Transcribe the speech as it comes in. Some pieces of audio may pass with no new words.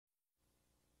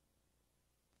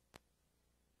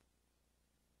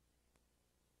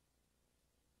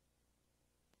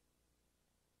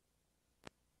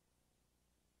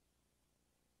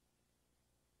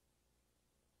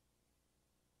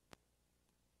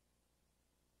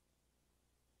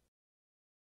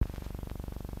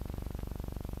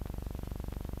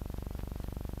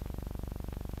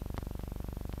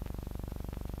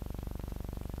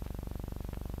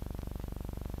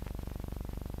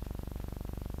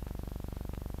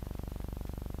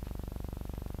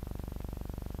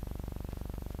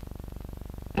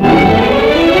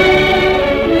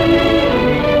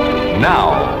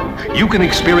you can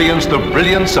experience the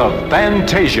brilliance of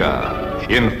Fantasia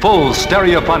in full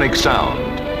stereophonic sound.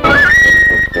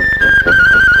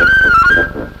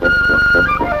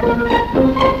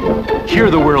 Hear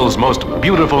the world's most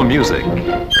beautiful music.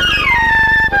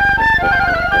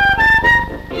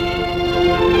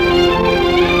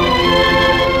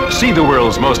 See the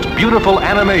world's most beautiful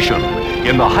animation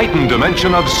in the heightened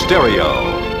dimension of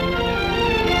stereo.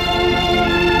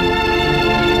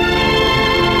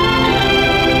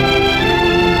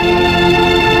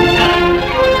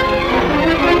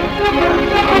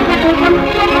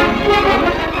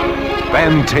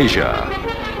 Fantasia,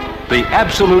 the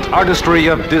absolute artistry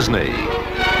of Disney.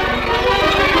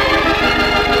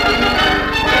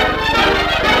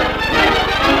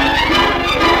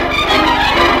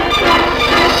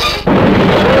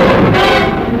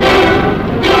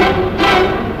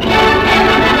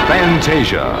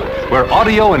 Fantasia, where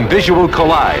audio and visual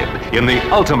collide in the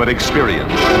ultimate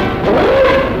experience.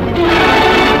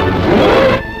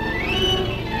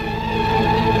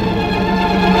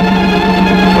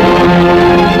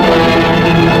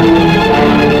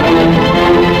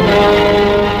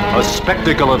 A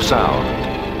spectacle of sound,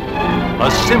 a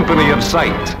symphony of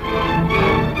sight.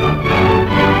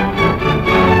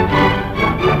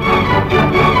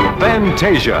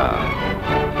 Fantasia,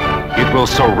 it will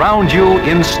surround you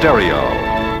in stereo.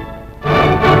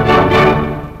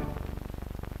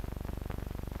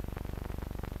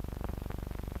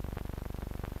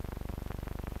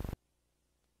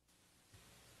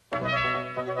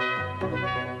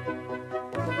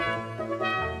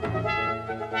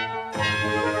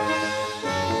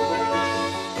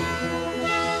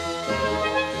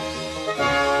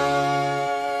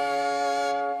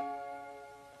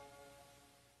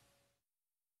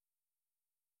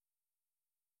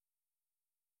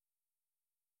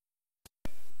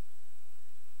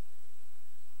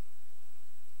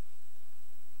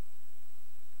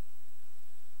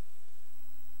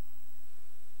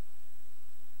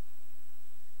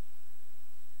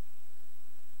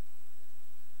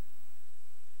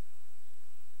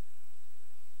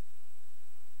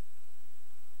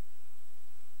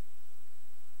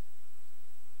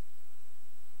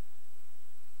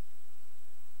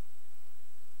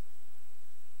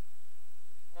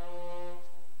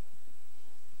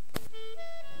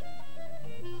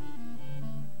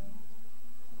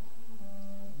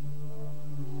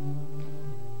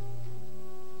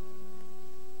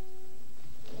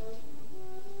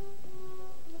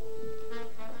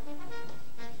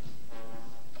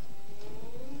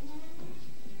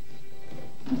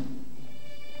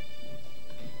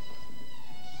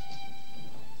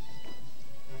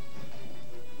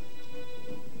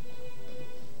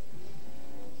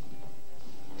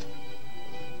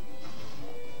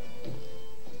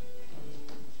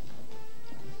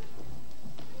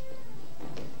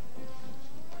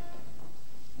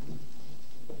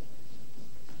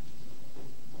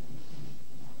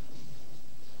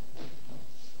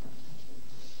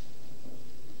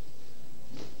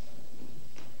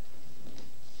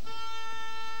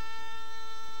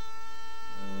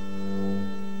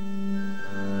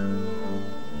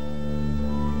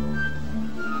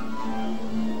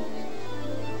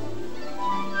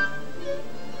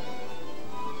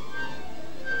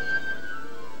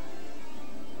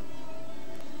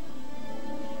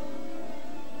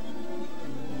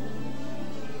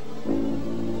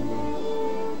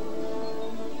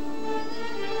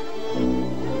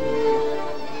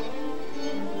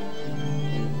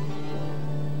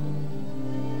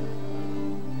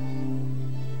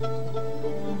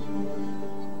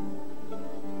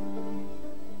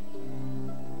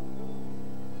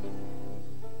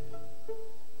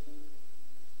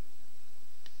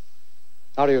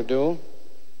 How do you do?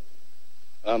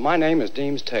 My name is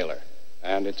Deems Taylor,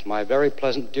 and it's my very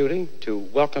pleasant duty to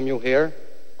welcome you here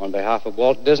on behalf of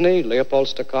Walt Disney, Leopold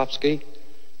Stokowski,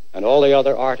 and all the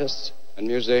other artists and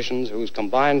musicians whose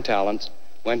combined talents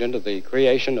went into the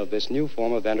creation of this new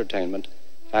form of entertainment,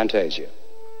 Fantasia.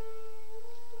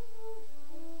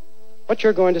 What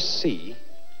you're going to see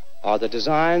are the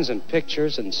designs and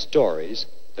pictures and stories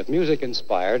that music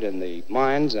inspired in the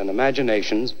minds and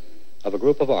imaginations of a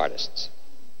group of artists.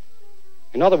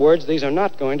 In other words, these are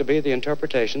not going to be the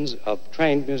interpretations of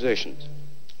trained musicians,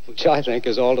 which I think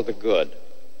is all to the good.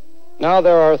 Now,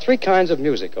 there are three kinds of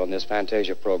music on this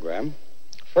Fantasia program.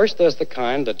 First, there's the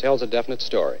kind that tells a definite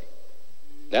story.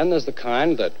 Then there's the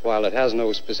kind that, while it has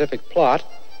no specific plot,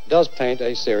 does paint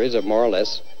a series of more or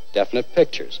less definite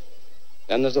pictures.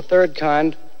 Then there's the third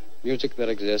kind, music that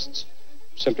exists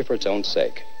simply for its own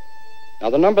sake. Now,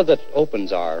 the number that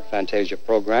opens our Fantasia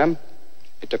program,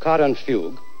 a toccata and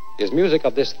fugue, is music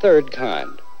of this third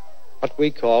kind. what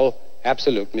we call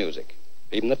absolute music.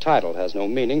 Even the title has no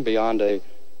meaning beyond a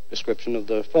description of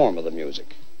the form of the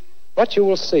music. What you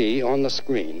will see on the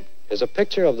screen is a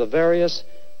picture of the various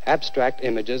abstract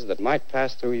images that might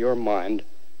pass through your mind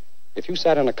if you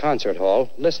sat in a concert hall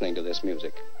listening to this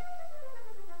music.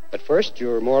 At first,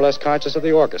 you're more or less conscious of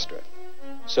the orchestra.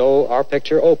 So our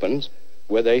picture opens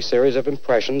with a series of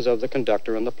impressions of the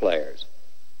conductor and the players.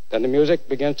 Then the music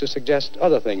begins to suggest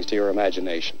other things to your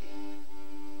imagination.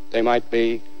 They might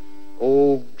be,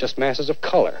 just masses of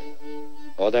color,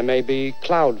 or they may be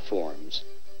cloud forms,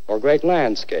 or great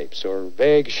landscapes, or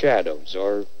vague shadows,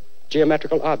 or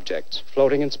geometrical objects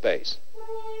floating in space.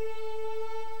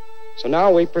 So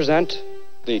now we present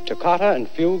the Toccata and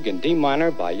Fugue in D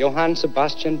minor by Johann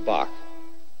Sebastian Bach,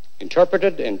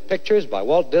 interpreted in pictures by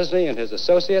Walt Disney and his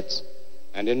associates,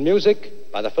 and in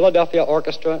music by the Philadelphia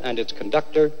Orchestra and its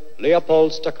conductor,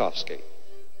 Leopold Stokowski.